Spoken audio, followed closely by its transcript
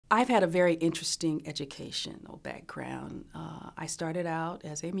I've had a very interesting educational background. I started out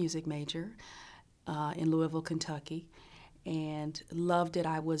as a music major in Louisville, Kentucky, and loved it.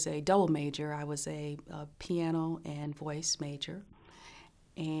 I was a double major. I was a piano and voice major,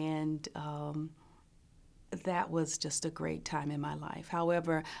 and that was just a great time in my life.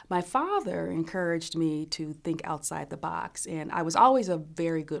 However, my father encouraged me to think outside the box, and I was always a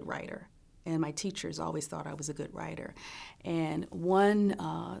very good writer. And my teachers always thought I was a good writer. And one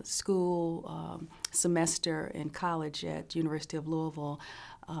school semester in college at University of Louisville,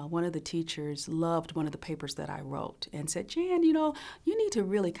 one of the teachers loved one of the papers that I wrote and said, "Jan, you need to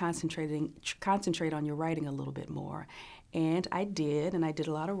really concentrate on your writing a little bit more." And I did, and I did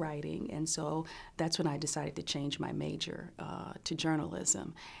a lot of writing. And so that's when I decided to change my major to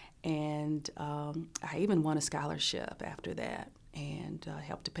journalism. And I even won a scholarship after that, and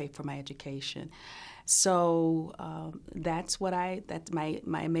helped to pay for my education. So that's my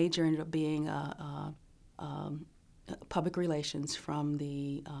major ended up being public relations from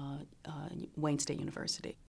the Wayne State University.